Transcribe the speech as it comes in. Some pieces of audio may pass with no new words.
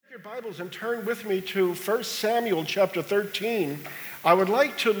Bibles and turn with me to 1 Samuel chapter 13. I would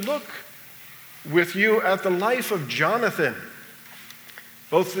like to look with you at the life of Jonathan,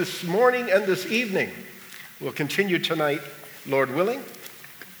 both this morning and this evening. We'll continue tonight, Lord willing.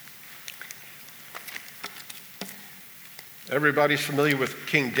 Everybody's familiar with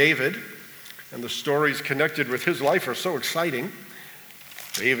King David, and the stories connected with his life are so exciting.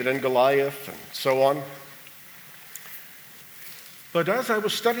 David and Goliath and so on. But as I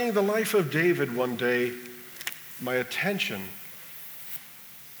was studying the life of David one day, my attention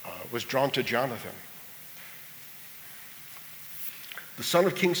was drawn to Jonathan, the son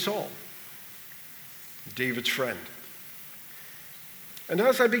of King Saul, David's friend. And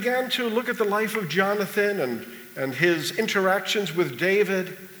as I began to look at the life of Jonathan and his interactions with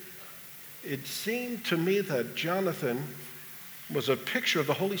David, it seemed to me that Jonathan was a picture of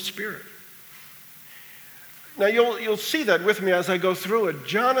the Holy Spirit. Now, you'll see that with me as I go through it.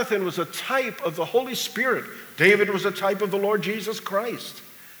 Jonathan was a type of the Holy Spirit. David was a type of the Lord Jesus Christ.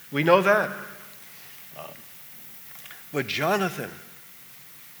 We know that. But Jonathan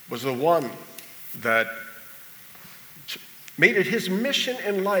was the one that made it his mission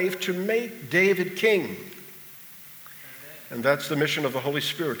in life to make David king. And that's the mission of the Holy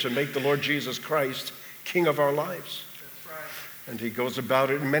Spirit, to make the Lord Jesus Christ king of our lives. That's right. And he goes about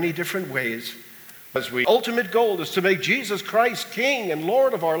it in many different ways. Ultimate goal is to make Jesus Christ King and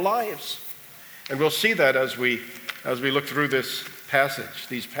Lord of our lives. And we'll see that as we look through this passage,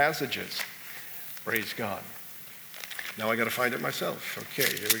 these passages. Praise God. Now I got to find it myself.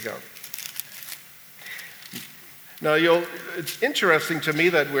 Okay, here we go. Now it's interesting to me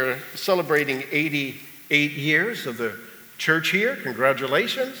that we're celebrating 88 years of the church here.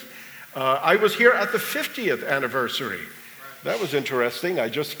 Congratulations. I was here at the 50th anniversary. That was interesting. I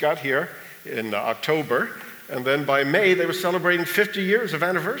just got here in October, and then by May they were celebrating 50 years of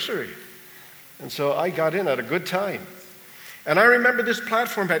anniversary. And so I got in at a good time. And I remember this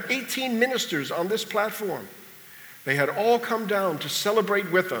platform had 18 ministers on this platform. They had all come down to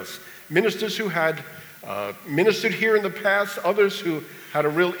celebrate with us. Ministers who had ministered here in the past, others who had a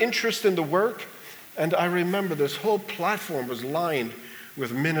real interest in the work. And I remember this whole platform was lined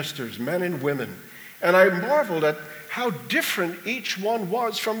with ministers, men and women. And I marveled at how different each one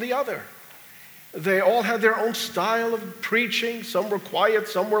was from the other. They all had their own style of preaching. Some were quiet,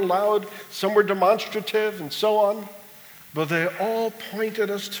 some were loud, some were demonstrative, and so on. But they all pointed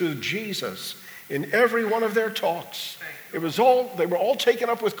us to Jesus in every one of their talks. They were all taken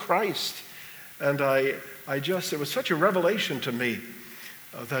up with Christ. And it was such a revelation to me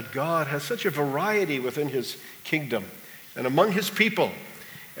that God has such a variety within his kingdom and among his people.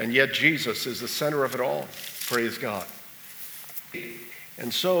 And yet Jesus is the center of it all. Praise God.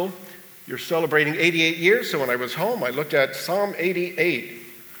 And so you're celebrating 88 years. So when I was home, I looked at Psalm 88.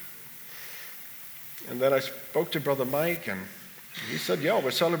 And then I spoke to Brother Mike, and he said, yeah,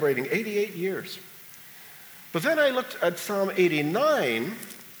 we're celebrating 88 years. But then I looked at Psalm 89,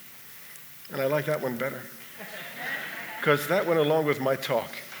 and I like that one better, because that went along with my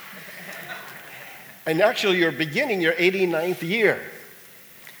talk. And actually, you're beginning your 89th year.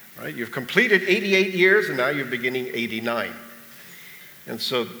 Right? You've completed 88 years, and now you're beginning 89. And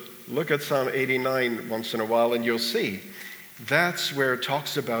so look at Psalm 89 once in a while, and you'll see that's where it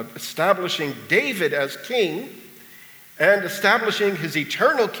talks about establishing David as king and establishing his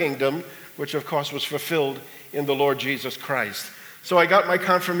eternal kingdom, which of course was fulfilled in the Lord Jesus Christ. So I got my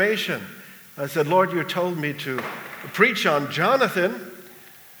confirmation. I said, Lord, you told me to preach on Jonathan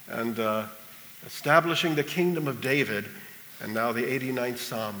and establishing the kingdom of David. And now the 89th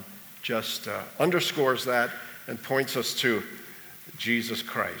Psalm just underscores that and points us to Jesus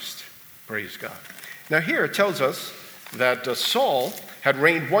Christ. Praise God. Now here it tells us that Saul had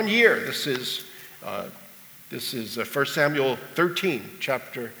reigned 1 year. This is 1 Samuel 13,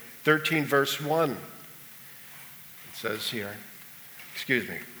 chapter 13, verse 1. It says here,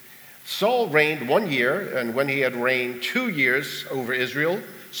 Saul reigned 1 year, and when he had reigned 2 years over Israel,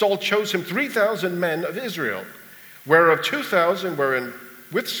 Saul chose him 3,000 men of Israel, whereof 2,000 were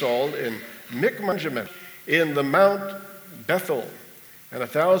with Saul in Michmash, in the Mount Bethel, and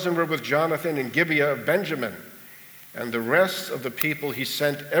 1,000 were with Jonathan in Gibeah of Benjamin. And the rest of the people he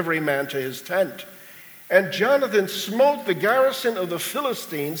sent every man to his tent. And Jonathan smote the garrison of the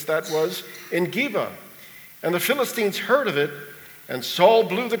Philistines that was in Geba. And the Philistines heard of it, and Saul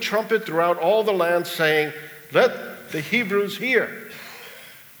blew the trumpet throughout all the land, saying, let the Hebrews hear.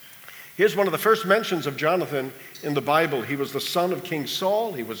 Here's one of the first mentions of Jonathan in the Bible. He was the son of King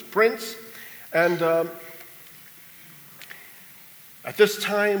Saul. He was prince. And at this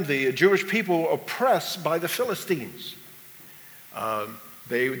time, the Jewish people were oppressed by the Philistines.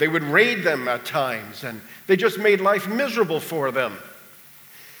 They would raid them at times, and they just made life miserable for them.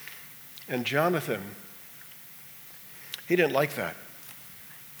 And Jonathan, he didn't like that.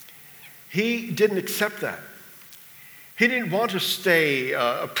 He didn't accept that. He didn't want to stay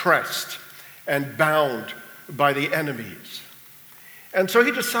oppressed and bound by the enemies. And so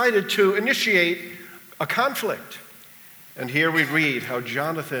he decided to initiate a conflict. And here we read how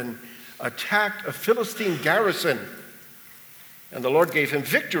Jonathan attacked a Philistine garrison. And the Lord gave him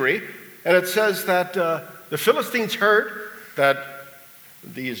victory. And it says that the Philistines heard that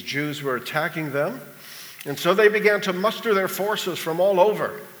these Jews were attacking them. And so they began to muster their forces from all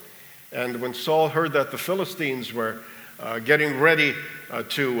over. And when Saul heard that the Philistines were getting ready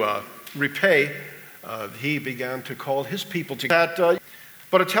to repay, he began to call his people together.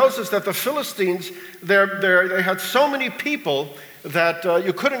 But it tells us that the Philistines, they had so many people that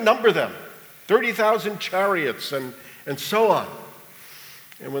you couldn't number them. 30,000 chariots and so on.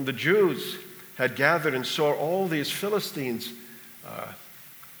 And when the Jews had gathered and saw all these Philistines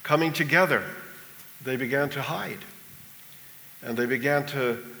coming together, they began to hide. And they began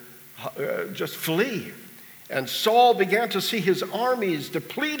to just flee. And Saul began to see his armies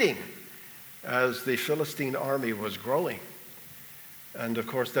depleting as the Philistine army was growing. And of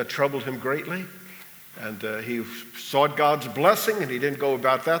course, that troubled him greatly. And he sought God's blessing, and he didn't go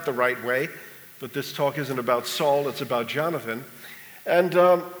about that the right way. But this talk isn't about Saul, it's about Jonathan. And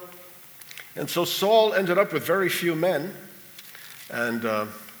so Saul ended up with very few men. And the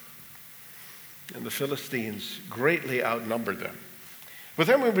Philistines greatly outnumbered them. But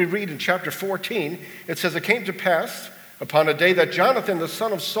then when we read in chapter 14, it says, "It came to pass upon a day that Jonathan, the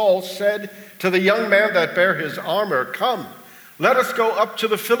son of Saul, said to the young man that bare his armor, 'Come, let us go up to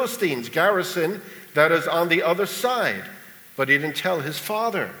the Philistines' garrison that is on the other side.' But he didn't tell his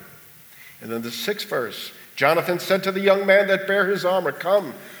father." And then the 6th verse, "Jonathan said to the young man that bare his armor,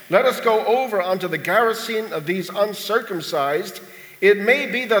 'Come, let us go over unto the garrison of these uncircumcised. It may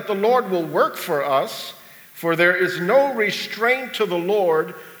be that the Lord will work for us, for there is no restraint to the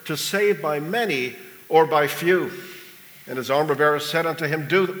Lord to save by many or by few.' And his armor-bearer said unto him,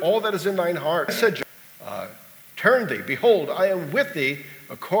 'Do all that is in thine heart.' I said, 'Turn thee, behold, I am with thee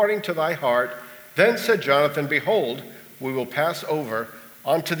according to thy heart.' Then said Jonathan, 'Behold, we will pass over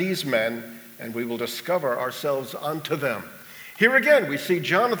unto these men, and we will discover ourselves unto them.'" Here again, we see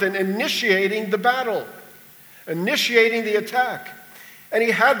Jonathan initiating the battle, initiating the attack. And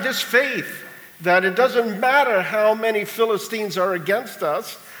he had this faith that it doesn't matter how many Philistines are against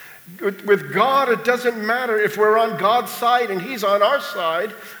us. With God, it doesn't matter if we're on God's side and he's on our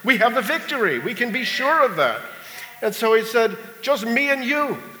side. We have the victory. We can be sure of that. And so he said, "Just me and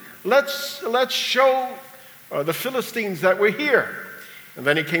you. Let's show the Philistines that we're here." And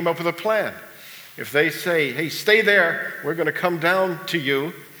then he came up with a plan. If they say, "Hey, stay there, we're going to come down to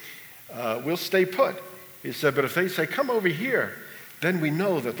you," we'll stay put. He said, "But if they say, 'Come over here,' then we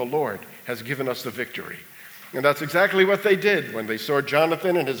know that the Lord has given us the victory." And that's exactly what they did. When they saw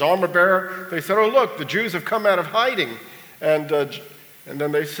Jonathan and his armor-bearer, they said, "Oh, look, the Jews have come out of hiding." And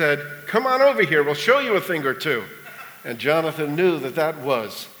then they said, "Come on over here, we'll show you a thing or two." And Jonathan knew that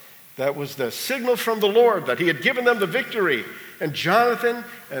was the signal from the Lord, that he had given them the victory. And Jonathan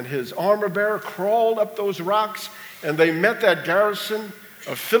and his armor-bearer crawled up those rocks, and they met that garrison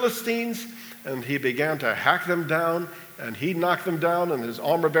of Philistines, and he began to hack them down. And he knocked them down, and his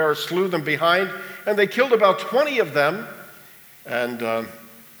armor-bearer slew them behind. And they killed about 20 of them. And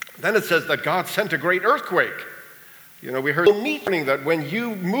then it says that God sent a great earthquake. You know, we heard that when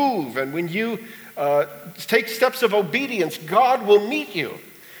you move and when you take steps of obedience, God will meet you.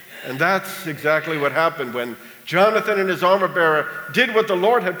 And that's exactly what happened when Jonathan and his armor-bearer did what the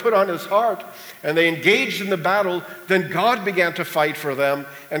Lord had put on his heart, and they engaged in the battle. Then God began to fight for them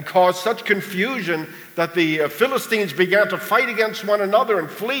and caused such confusion that the Philistines began to fight against one another and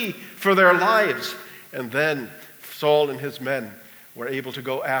flee for their lives. And then Saul and his men were able to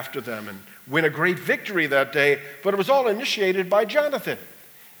go after them and win a great victory that day, but it was all initiated by Jonathan.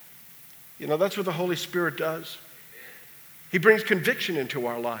 You know, that's what the Holy Spirit does. He brings conviction into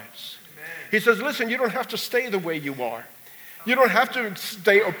our lives. He says, "Listen, you don't have to stay the way you are. You don't have to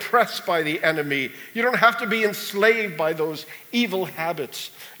stay oppressed by the enemy. You don't have to be enslaved by those evil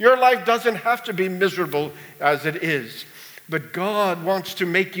habits. Your life doesn't have to be miserable as it is. But God wants to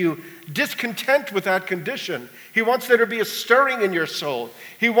make you discontent with that condition. He wants there to be a stirring in your soul.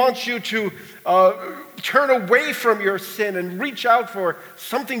 He wants you to turn away from your sin and reach out for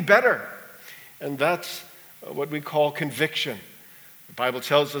something better." And that's what we call conviction. The Bible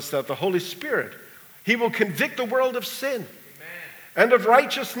tells us that the Holy Spirit, he will convict the world of sin. Amen. And of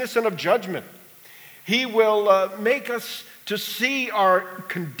righteousness and of judgment. He will make us to see our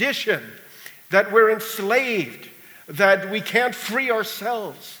condition, that we're enslaved, that we can't free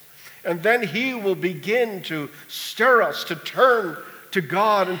ourselves. And then he will begin to stir us to turn to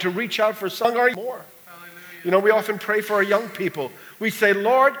God and to reach out for something more. Hallelujah. You know, we often pray for our young people. We say,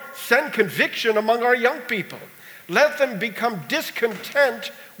 Lord, send conviction among our young people. Let them become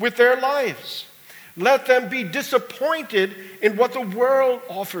discontent with their lives. Let them be disappointed in what the world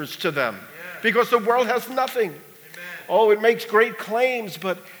offers to them, because the world has nothing. Amen. Oh, it makes great claims,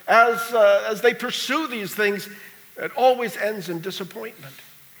 but as they pursue these things, it always ends in disappointment.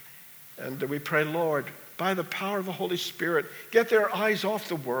 And we pray, Lord, by the power of the Holy Spirit, get their eyes off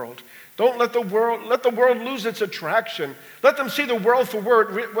the world. Don't let the world lose its attraction. Let them see the world for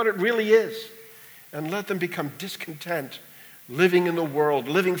what it really is. And let them become discontent, living in the world,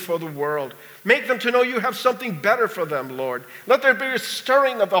 living for the world. Make them to know you have something better for them, Lord. Let there be a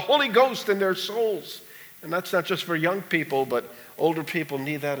stirring of the Holy Ghost in their souls. And that's not just for young people, but older people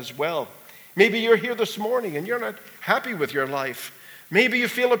need that as well. Maybe you're here this morning and you're not happy with your life. Maybe you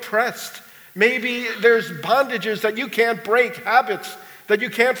feel oppressed. Maybe there's bondages that you can't break, habits that you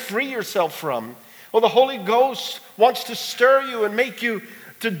can't free yourself from. Well, the Holy Ghost wants to stir you and make you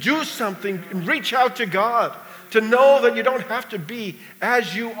to do something and reach out to God, to know that you don't have to be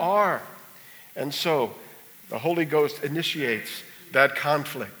as you are. And so the Holy Ghost initiates that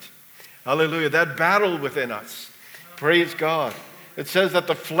conflict. Hallelujah, that battle within us. Praise God. It says that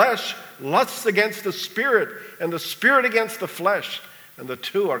the flesh lusts against the spirit and the spirit against the flesh. And the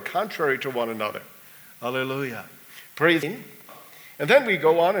two are contrary to one another. Hallelujah. Praise God. And then we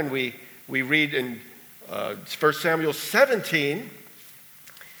go on and we read in 1 Samuel 17.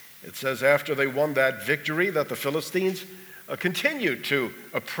 It says after they won that victory that the Philistines continued to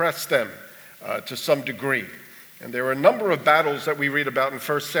oppress them to some degree. And there were a number of battles that we read about in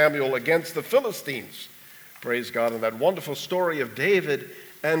 1 Samuel against the Philistines. Praise God. And that wonderful story of David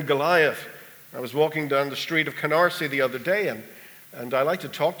and Goliath. I was walking down the street of Canarsie the other day, and I like to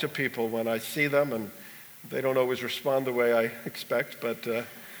talk to people when I see them, and they don't always respond the way I expect, but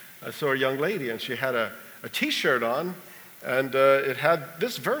I saw a young lady, and she had a T-shirt on, and it had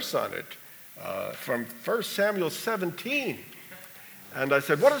this verse on it from 1 Samuel 17. And I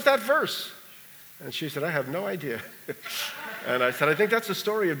said, what is that verse? And she said, I have no idea. And I said, I think that's the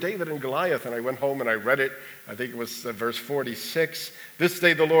story of David and Goliath. And I went home and I read it. I think it was verse 46. This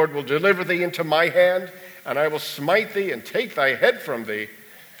day the Lord will deliver thee into my hand, and I will smite thee and take thy head from thee.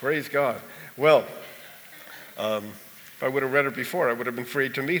 Praise God. Well, if I would have read it before, I would have been free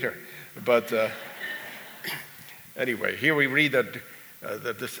to meet her. But anyway, here we read that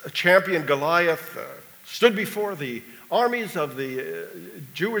this champion Goliath stood before the armies of the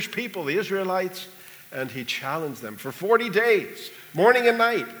Jewish people, the Israelites, and he challenged them for 40 days, morning and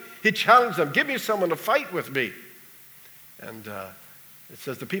night. He challenged them, give me someone to fight with me. And it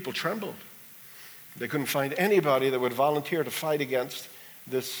says the people trembled. They couldn't find anybody that would volunteer to fight against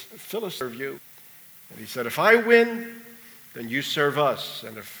this Philistine. And he said, if I win, then you serve us.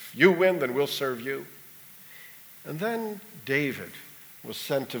 And if you win, then we'll serve you. And then David was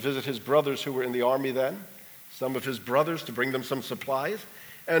sent to visit his brothers who were in the army then, some of his brothers to bring them some supplies.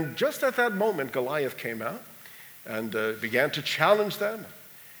 And just at that moment, Goliath came out and began to challenge them.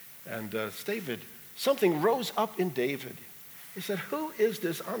 And David, something rose up in David. He said, who is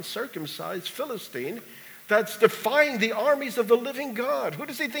this uncircumcised Philistine that's defying the armies of the living God? Who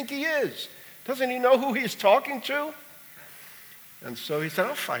does he think he is? Doesn't he know who he's talking to? And so he said,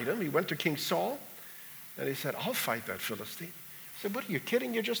 I'll fight him. He went to King Saul, and he said, I'll fight that Philistine. He said, what, are you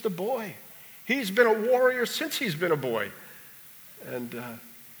kidding? You're just a boy. He's been a warrior since he's been a boy. And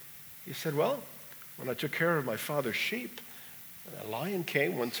he said, well, when I took care of my father's sheep, a lion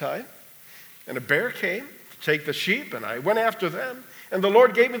came one time, and a bear came to take the sheep, and I went after them. And the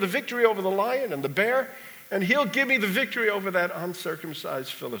Lord gave me the victory over the lion and the bear, and he'll give me the victory over that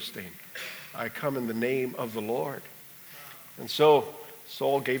uncircumcised Philistine. I come in the name of the Lord. And so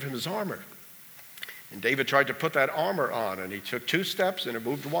Saul gave him his armor. And David tried to put that armor on, and he took 2 steps, and it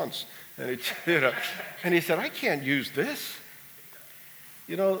moved once. And he said, I can't use this.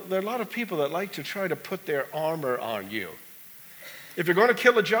 You know, there are a lot of people that like to try to put their armor on you. If you're going to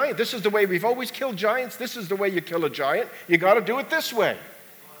kill a giant, this is the way we've always killed giants. This is the way you kill a giant. You got to do it this way.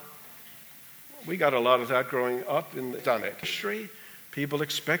 We got a lot of that growing up in the history. People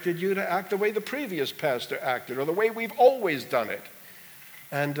expected you to act the way the previous pastor acted, or the way we've always done it.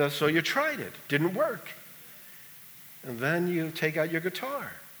 And so you tried it. Didn't work. And then you take out your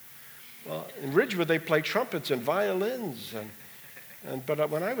guitar. Well, in Ridgewood, they play trumpets and violins. But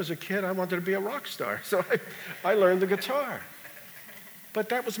when I was a kid, I wanted to be a rock star. So I learned the guitar. But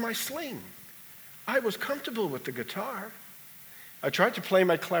that was my sling. I was comfortable with the guitar. I tried to play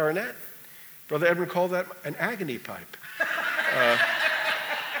my clarinet. Brother Edwin called that an agony pipe.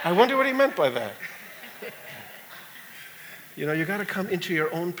 I wonder what he meant by that. You know, you got to come into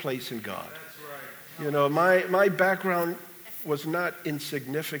your own place in God. You know, my background was not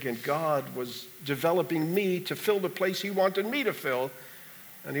insignificant. God was developing me to fill the place he wanted me to fill,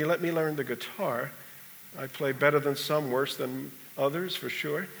 and he let me learn the guitar. I play better than some, worse than others, for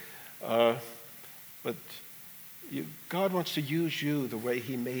sure. But God wants to use you the way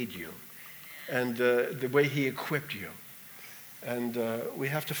he made you and the way he equipped you. And we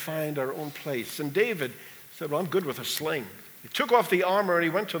have to find our own place. And David said, well, I'm good with a sling. He took off the armor and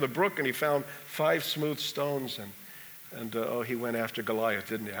he went to the brook and he found 5 smooth stones. And he went after Goliath,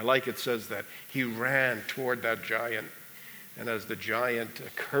 didn't he? I like it says that he ran toward that giant. And as the giant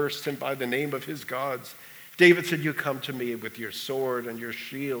cursed him by the name of his gods, David said, you come to me with your sword and your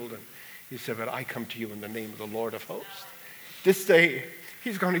shield. And he said, but I come to you in the name of the Lord of hosts. This day,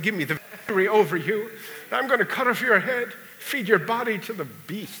 he's going to give me the victory over you. I'm going to cut off your head, feed your body to the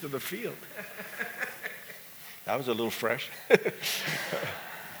beasts of the field. That was a little fresh.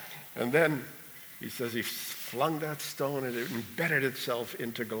 And then he says he flung that stone and it embedded itself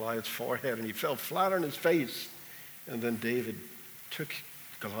into Goliath's forehead and he fell flat on his face. And then David took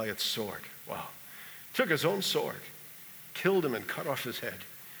Goliath's sword. Wow. Took his own sword, killed him and cut off his head,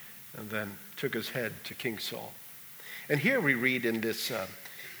 and then took his head to King Saul. And here we read in this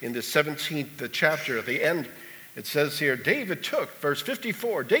 17th chapter at the end, it says here, David took, verse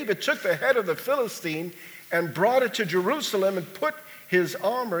 54, David took the head of the Philistine and brought it to Jerusalem and put his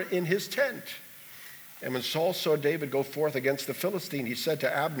armor in his tent. And when Saul saw David go forth against the Philistine, he said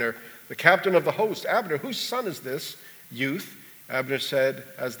to Abner, the captain of the host, Abner, whose son is this youth? Abner said,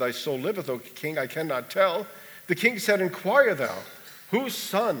 as thy soul liveth, O king, I cannot tell. The king said, inquire thou, whose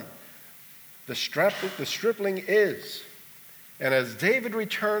son the stripling is. And as David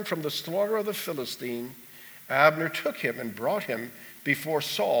returned from the slaughter of the Philistine, Abner took him and brought him before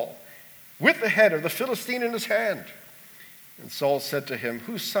Saul, with the head of the Philistine in his hand. And Saul said to him,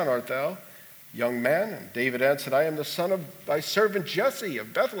 whose son art thou, young man? And David answered, I am the son of thy servant Jesse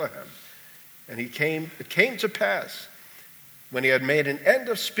of Bethlehem. And it came to pass, when he had made an end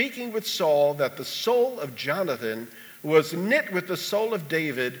of speaking with Saul, that the soul of Jonathan was knit with the soul of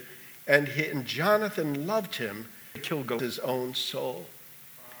David, and Jonathan loved him, and killed his own soul.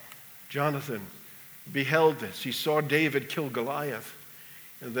 Jonathan beheld this. He saw David kill Goliath.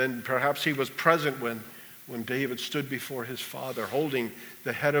 And then perhaps he was present when David stood before his father, holding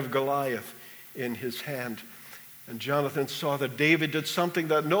the head of Goliath in his hand. And Jonathan saw that David did something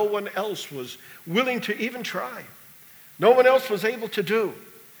that no one else was willing to even try. No one else was able to do.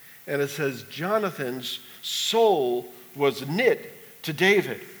 And it says, Jonathan's soul was knit to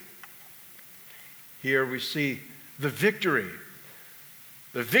David. Here we see the victory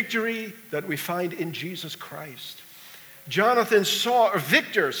that we find in Jesus Christ. Jonathan saw a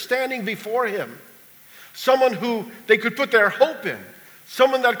victor standing before him, someone who they could put their hope in,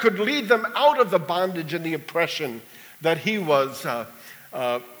 someone that could lead them out of the bondage and the oppression that he was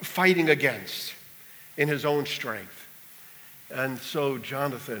fighting against in his own strength. And so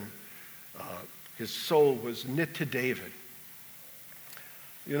Jonathan, his soul was knit to David.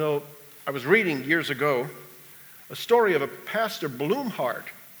 You know, I was reading years ago a story of a Pastor Blumhardt.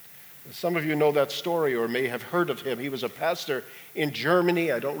 Some of you know that story or may have heard of him. He was a pastor in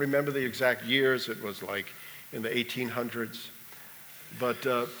Germany. I don't remember the exact years. It was like in the 1800s. But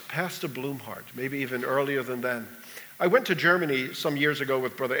Pastor Blumhardt, maybe even earlier than then. I went to Germany some years ago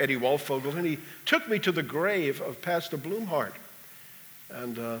with Brother Eddie Walfogel, and he took me to the grave of Pastor Blumhardt.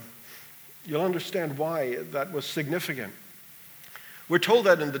 And you'll understand why that was significant. We're told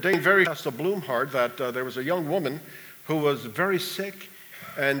that in the day of Pastor Blumhardt that there was a young woman who was very sick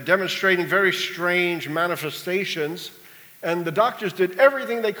and demonstrating very strange manifestations, and the doctors did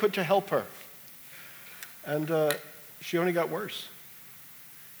everything they could to help her. And she only got worse.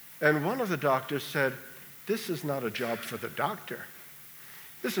 And one of the doctors said, this is not a job for the doctor.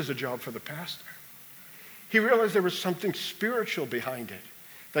 This is a job for the pastor. He realized there was something spiritual behind it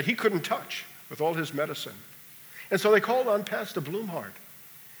that he couldn't touch with all his medicine. And so they called on Pastor Blumhardt.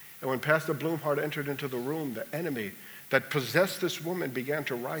 And when Pastor Blumhardt entered into the room, the enemy that possessed this woman began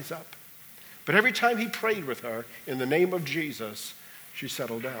to rise up. But every time he prayed with her in the name of Jesus, she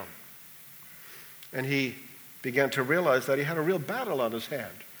settled down. And he began to realize that he had a real battle on his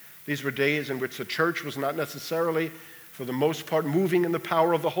hand. These were days in which the church was not necessarily, for the most part, moving in the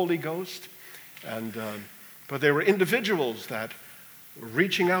power of the Holy Ghost. But there were individuals that were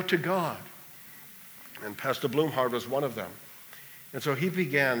reaching out to God. And Pastor Blumhardt was one of them. And so he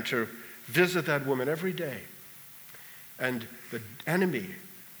began to visit that woman every day. And the enemy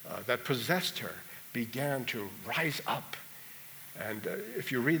that possessed her began to rise up. And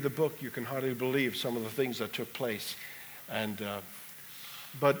if you read the book, you can hardly believe some of the things that took place.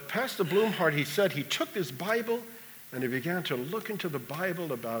 But Pastor Blumhardt, he said he took this Bible and he began to look into the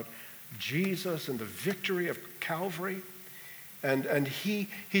Bible about Jesus and the victory of Calvary. And he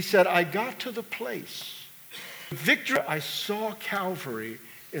said, I got to the place, victory, I saw Calvary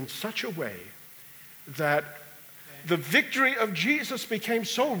in such a way that the victory of Jesus became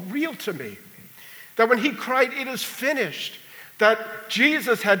so real to me that when he cried, it is finished, that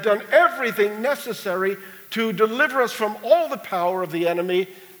Jesus had done everything necessary to deliver us from all the power of the enemy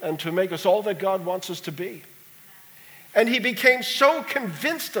and to make us all that God wants us to be. And he became so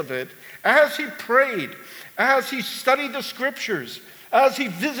convinced of it as he prayed, as he studied the scriptures, as he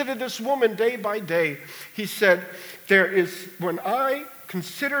visited this woman day by day. He said, when I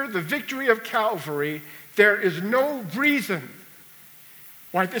consider the victory of Calvary, there is no reason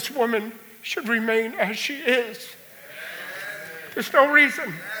why this woman should remain as she is. There's no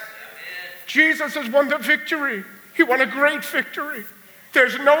reason. Jesus has won the victory. He won a great victory.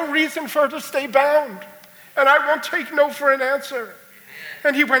 There's no reason for her to stay bound. And I won't take no for an answer.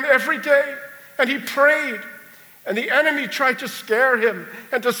 And he went every day and he prayed. And the enemy tried to scare him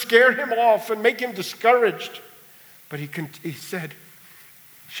and to scare him off and make him discouraged. But he said,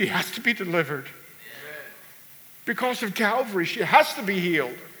 she has to be delivered. Because of Calvary, she has to be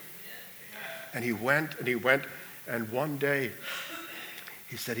healed. And he went, and one day,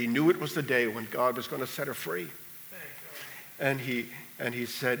 he said he knew it was the day when God was going to set her free. And he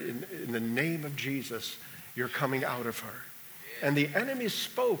said, in the name of Jesus, you're coming out of her. And the enemy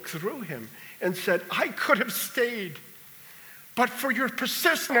spoke through him and said, I could have stayed, but for your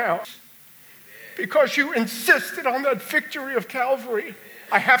persistence now, because you insisted on that victory of Calvary,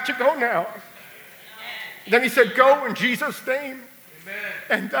 I have to go now. Then he said, go in Jesus' name. Amen.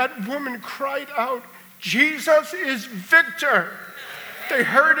 And that woman cried out, Jesus is victor. They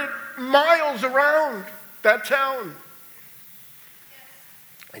heard it miles around that town.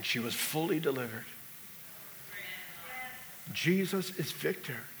 And she was fully delivered. Jesus is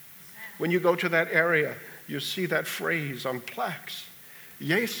victor. When you go to that area, you see that phrase on plaques.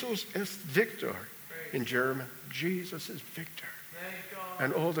 Jesus ist victor in German. Jesus is victor.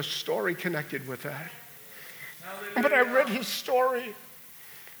 And all the story connected with that. But I read his story.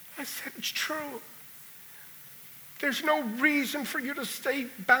 I said, it's true. There's no reason for you to stay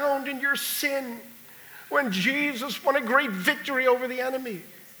bound in your sin when Jesus won a great victory over the enemy.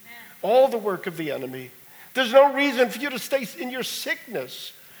 All the work of the enemy. There's no reason for you to stay in your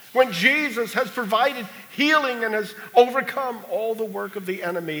sickness when Jesus has provided healing and has overcome all the work of the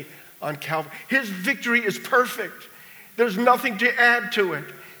enemy on Calvary. His victory is perfect. There's nothing to add to it.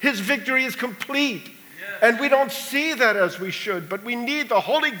 His victory is complete. And we don't see that as we should, but we need the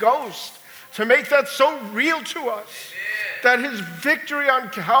Holy Ghost to make that so real to us, that his victory on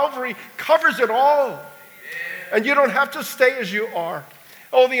Calvary covers it all. And you don't have to stay as you are.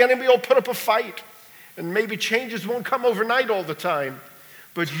 Oh, the enemy will put up a fight, and maybe changes won't come overnight all the time,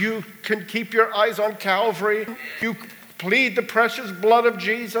 but you can keep your eyes on Calvary. You plead the precious blood of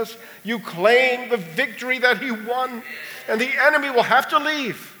Jesus. You claim the victory that he won, and the enemy will have to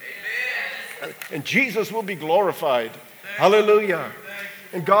leave. And Jesus will be glorified. Hallelujah.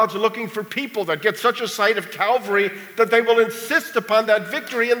 And God's looking for people that get such a sight of Calvary that they will insist upon that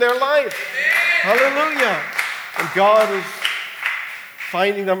victory in their life. Hallelujah. And God is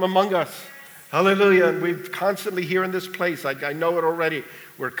finding them among us. Hallelujah. And we constantly here in this place, I know it already,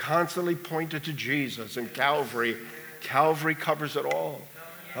 we're constantly pointed to Jesus and Calvary. Calvary covers it all.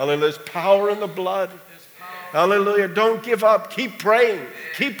 Hallelujah. There's power in the blood. Hallelujah. Don't give up. Keep praying.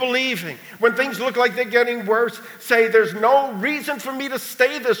 Keep believing. When things look like they're getting worse, say there's no reason for me to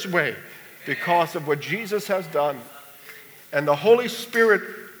stay this way because of what Jesus has done. And the Holy Spirit,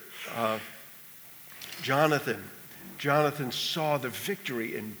 Jonathan saw the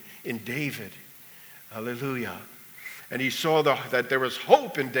victory in David. Hallelujah. And he saw that there was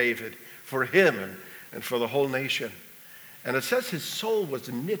hope in David for him and for the whole nation. And it says his soul was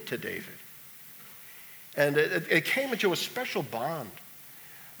knit to David. And it came into a special bond.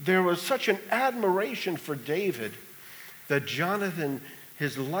 There was such an admiration for David that Jonathan,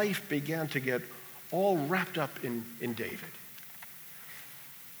 his life began to get all wrapped up in David.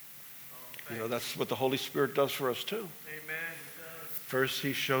 You know, that's what the Holy Spirit does for us too. Amen. First,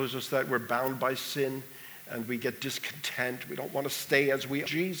 he shows us that we're bound by sin and we get discontent. We don't want to stay as we are.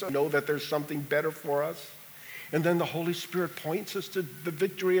 Jesus, know that there's something better for us. And then the Holy Spirit points us to the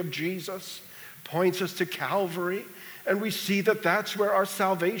victory of Jesus, points us to Calvary, and we see that that's where our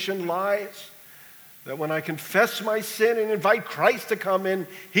salvation lies. That when I confess my sin and invite Christ to come in,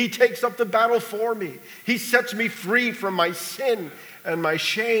 he takes up the battle for me. He sets me free from my sin and my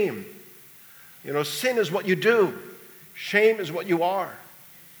shame. You know, sin is what you do. Shame is what you are.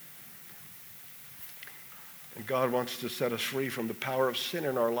 And God wants to set us free from the power of sin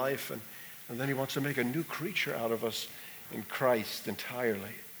in our life. And then he wants to make a new creature out of us in Christ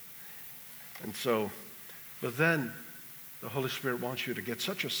entirely. And so, but then the Holy Spirit wants you to get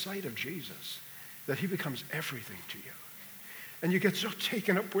such a sight of Jesus that he becomes everything to you. And you get so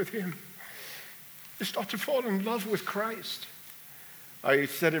taken up with him. You start to fall in love with Christ. I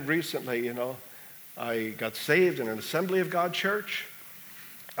said it recently, you know. I got saved in an Assembly of God church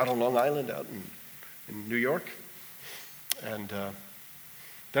out on Long Island, out in New York. And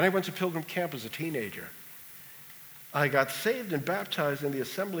then I went to Pilgrim Camp as a teenager. I got saved and baptized in the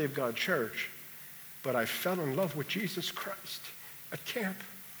Assembly of God church, but I fell in love with Jesus Christ at camp.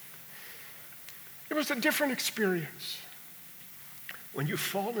 It was a different experience. When you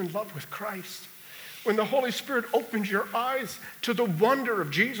fall in love with Christ, when the Holy Spirit opens your eyes to the wonder of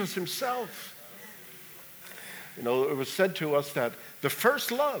Jesus himself. You know, it was said to us that the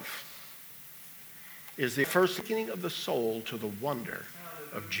first love is the first awakening of the soul to the wonder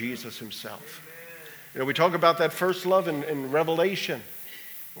of Jesus himself. You know, we talk about that first love in Revelation,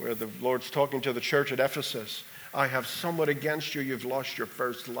 where the Lord's talking to the church at Ephesus. I have somewhat against you, you've lost your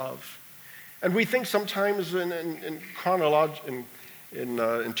first love. And we think sometimes in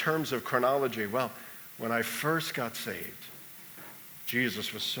terms of chronology, well, when I first got saved,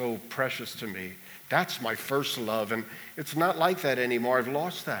 Jesus was so precious to me. That's my first love. And it's not like that anymore. I've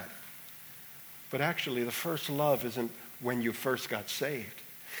lost that. But actually, the first love isn't when you first got saved.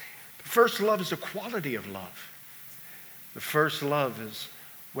 The first love is a quality of love. The first love is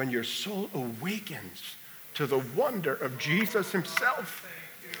when your soul awakens to the wonder of Jesus himself.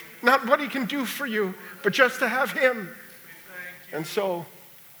 Not what he can do for you, but just to have him. And so,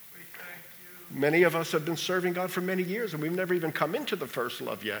 many of us have been serving God for many years, and we've never even come into the first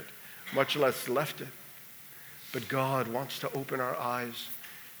love yet, much less left it. But God wants to open our eyes.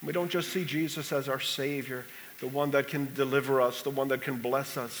 We don't just see Jesus as our Savior, the one that can deliver us, the one that can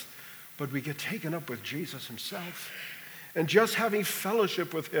bless us, but we get taken up with Jesus himself. And just having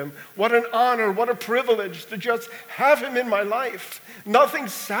fellowship with him, what an honor, what a privilege to just have him in my life. Nothing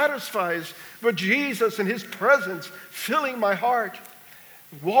satisfies but Jesus and his presence filling my heart,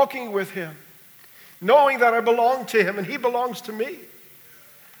 walking with him, knowing that I belong to him and he belongs to me.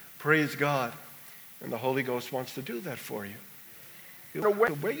 Praise God. And the Holy Ghost wants to do that for you. You know,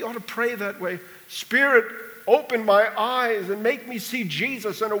 the way you ought to pray that way, Spirit, open my eyes and make me see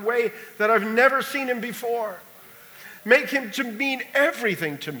Jesus in a way that I've never seen him before. Make him to mean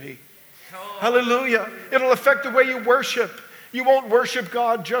everything to me. Hallelujah. It'll affect the way you worship. You won't worship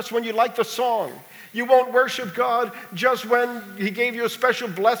God just when you like the song. You won't worship God just when he gave you a special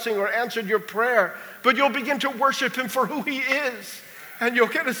blessing or answered your prayer. But you'll begin to worship him for who he is. And you'll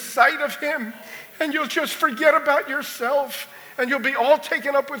get a sight of him. And you'll just forget about yourself. And you'll be all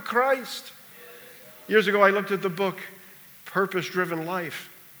taken up with Christ. Years ago, I looked at the book, Purpose Driven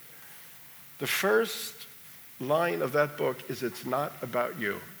Life. The first line of that book is, it's not about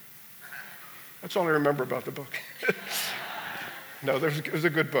you. That's all I remember about the book. No, it was a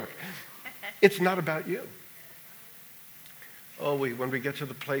good book. It's not about you. Oh, when we get to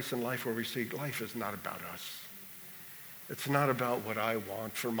the place in life where we see life is not about us. It's not about what I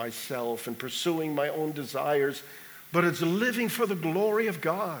want for myself and pursuing my own desires, but it's living for the glory of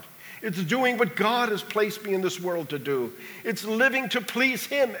God. It's doing what God has placed me in this world to do. It's living to please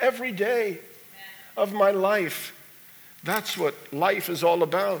him every day of my life. That's what life is all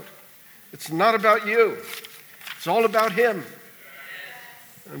about. It's not about you. It's all about him.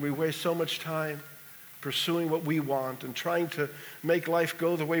 And we waste so much time pursuing what we want and trying to make life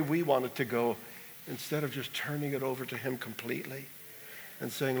go the way we want it to go, instead of just turning it over to him completely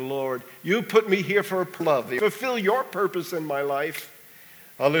and saying, Lord, you put me here for a love. Fulfill your purpose in my life.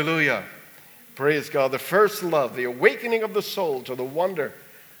 Hallelujah. Praise God. The first love, the awakening of the soul to the wonder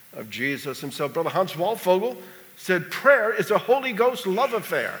of Jesus himself. Brother Hans Walfogel said prayer is a Holy Ghost love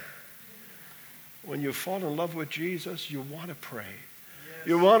affair. When you fall in love with Jesus, you want to pray. Yes.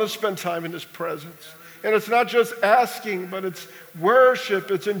 You want to spend time in his presence. And it's not just asking, but it's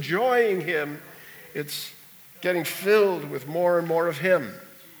worship. It's enjoying him. It's getting filled with more and more of him.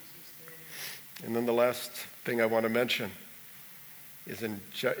 And then the last thing I want to mention is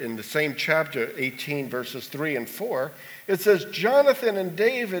in the same chapter, 18, verses 3 and 4, it says, Jonathan and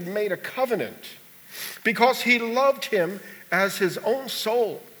David made a covenant because he loved him as his own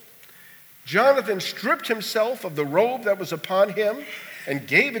soul. Jonathan stripped himself of the robe that was upon him and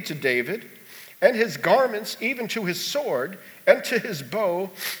gave it to David, and his garments, even to his sword, and to his bow,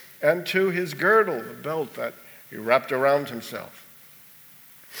 and to his girdle, the belt that he wrapped around himself.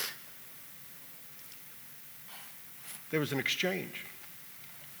 There was an exchange.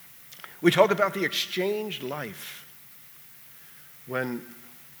 We talk about the exchanged life when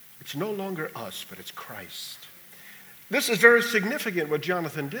it's no longer us, but it's Christ. This is very significant what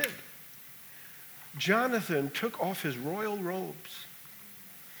Jonathan did. Jonathan took off his royal robes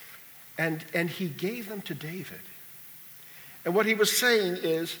and he gave them to David. And what he was saying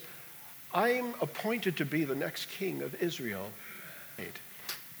is, I'm appointed to be the next king of Israel,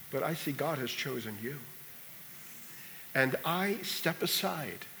 but I see God has chosen you. And I step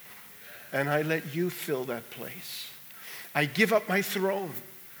aside and I let you fill that place. I give up my throne.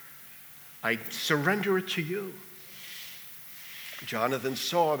 I surrender it to you. Jonathan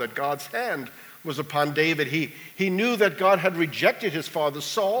saw that God's hand was upon David. He knew that God had rejected his father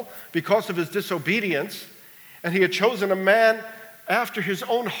Saul because of his disobedience, and he had chosen a man after his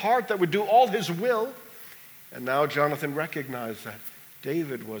own heart that would do all his will. And now Jonathan recognized that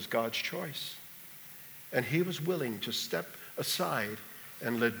David was God's choice, and he was willing to step aside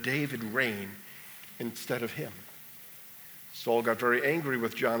and let David reign instead of him. Saul got very angry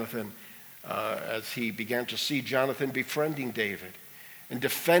with Jonathan as he began to see Jonathan befriending David and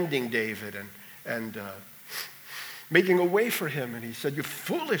defending David and making a way for him. And he said, "You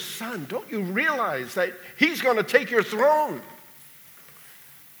foolish son, don't you realize that he's going to take your throne?"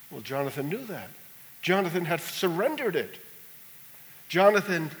 Well, Jonathan knew that. Jonathan had surrendered it.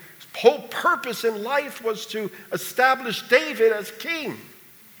 Jonathan's whole purpose in life was to establish David as king.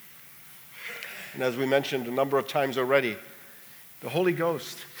 And as we mentioned a number of times already, the Holy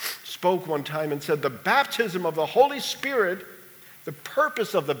Ghost spoke one time and said, the baptism of the Holy Spirit, the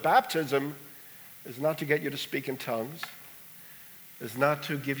purpose of the baptism is not to get you to speak in tongues, is not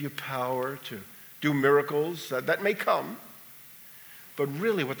to give you power to do miracles. That may come. But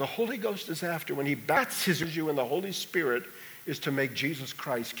really what the Holy Ghost is after when he baptizes you in the Holy Spirit is to make Jesus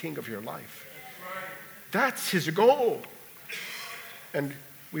Christ king of your life. That's his goal. And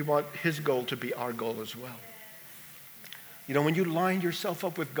we want his goal to be our goal as well. You know, when you line yourself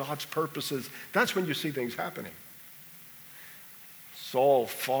up with God's purposes, that's when you see things happening. Saul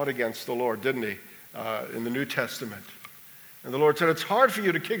fought against the Lord, didn't he, in the New Testament? And the Lord said, it's hard for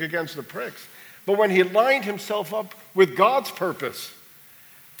you to kick against the pricks. But when he lined himself up with God's purpose,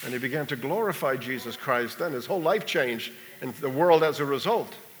 and he began to glorify Jesus Christ, then his whole life changed, and the world as a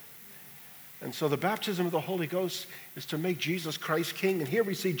result. And so the baptism of the Holy Ghost is to make Jesus Christ king. And here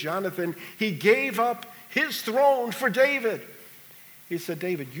we see Jonathan, he gave up his throne for David. He said,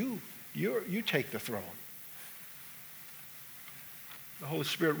 David, you take the throne. The Holy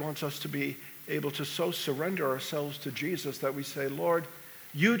Spirit wants us to be able to so surrender ourselves to Jesus that we say, Lord,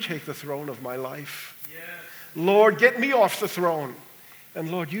 you take the throne of my life. Yes. Lord, get me off the throne. And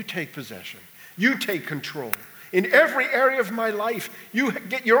Lord, you take possession. You take control. In every area of my life, you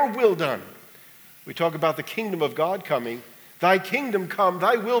get your will done. We talk about the kingdom of God coming. Thy kingdom come,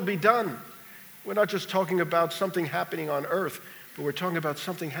 thy will be done. We're not just talking about something happening on earth, but we're talking about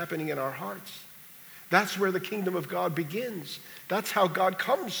something happening in our hearts. That's where the kingdom of God begins. That's how God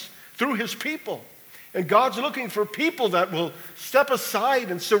comes, through his people. And God's looking for people that will step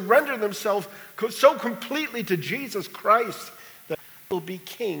aside and surrender themselves so completely to Jesus Christ that he will be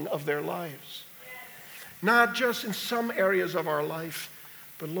king of their lives. Not just in some areas of our life,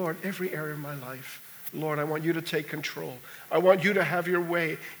 but Lord, every area of my life. Lord, I want you to take control. I want you to have your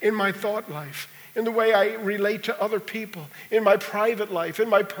way in my thought life, in the way I relate to other people, in my private life, in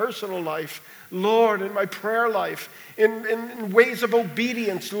my personal life. Lord, in my prayer life, in ways of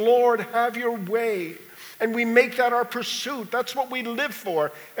obedience. Lord, have your way. And we make that our pursuit. That's what we live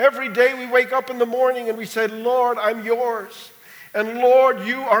for. Every day we wake up in the morning and we say, Lord, I'm yours. And Lord,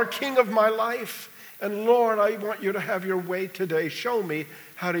 you are king of my life. And Lord, I want you to have your way today. Show me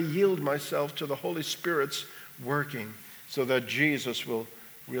how to yield myself to the Holy Spirit's working so that Jesus will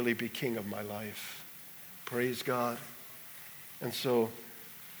really be king of my life. Praise God. And so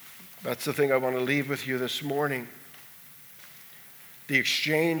that's the thing I want to leave with you this morning. The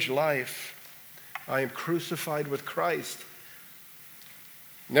exchange life. I am crucified with Christ.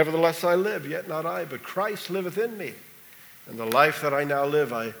 Nevertheless I live, yet not I, but Christ liveth in me. And the life that I now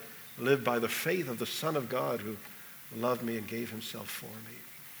live, I live by the faith of the Son of God who loved me and gave himself for me.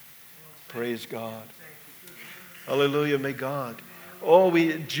 Praise God. Hallelujah, may God.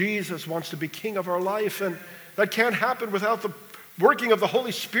 Jesus wants to be king of our life, and that can't happen without the working of the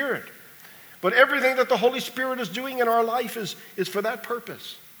Holy Spirit. But everything that the Holy Spirit is doing in our life is for that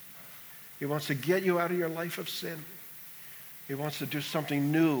purpose. He wants to get you out of your life of sin. He wants to do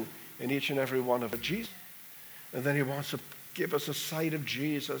something new in each and every one of us. Jesus. And then he wants to give us a sight of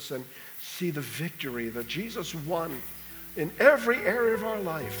Jesus and see the victory that Jesus won in every area of our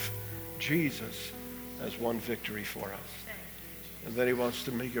life. Jesus has won victory for us. And then he wants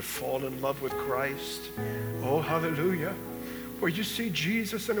to make you fall in love with Christ. Oh, hallelujah. Where you see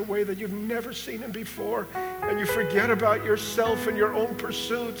Jesus in a way that you've never seen him before, and you forget about yourself and your own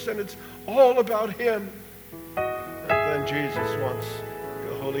pursuits, and it's all about him. And then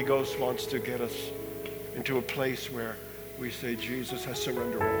the Holy Ghost wants to get us into a place where we say, Jesus, I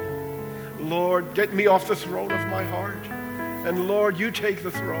surrender all. Lord, get me off the throne of my heart. And Lord, you take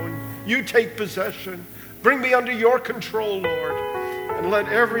the throne. You take possession. Bring me under your control, Lord. And let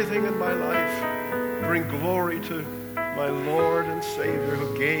everything in my life bring glory to my Lord and Savior,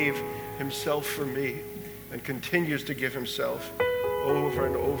 who gave himself for me and continues to give himself over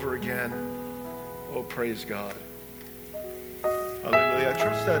and over again. Oh, praise God. Hallelujah. I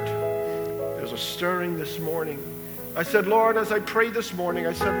trust that there's a stirring this morning. I said, Lord, as I prayed this morning,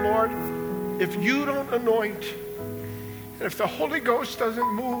 I said, Lord, if you don't anoint, and if the Holy Ghost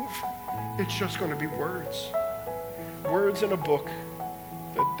doesn't move, it's just going to be words. Words in a book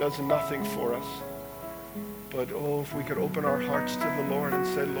that does nothing for us. But oh, if we could open our hearts to the Lord and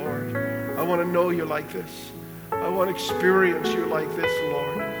say, Lord, I want to know you like this. I want to experience you like this,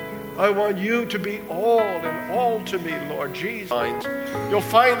 Lord. I want you to be all and all to me, Lord Jesus. You'll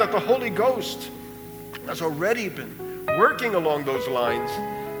find that the Holy Ghost has already been working along those lines,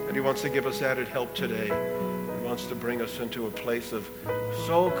 and he wants to give us added help today. He wants to bring us into a place of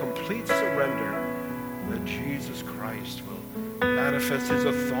so complete surrender that Jesus Christ will manifest his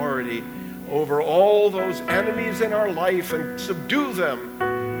authority over all those enemies in our life and subdue them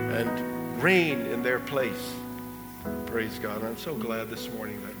and reign in their place. Praise God. And I'm so glad this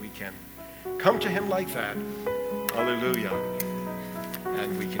morning that we can come to him like that. Hallelujah.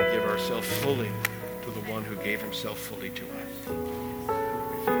 And we can give ourselves fully to the one who gave himself fully to us.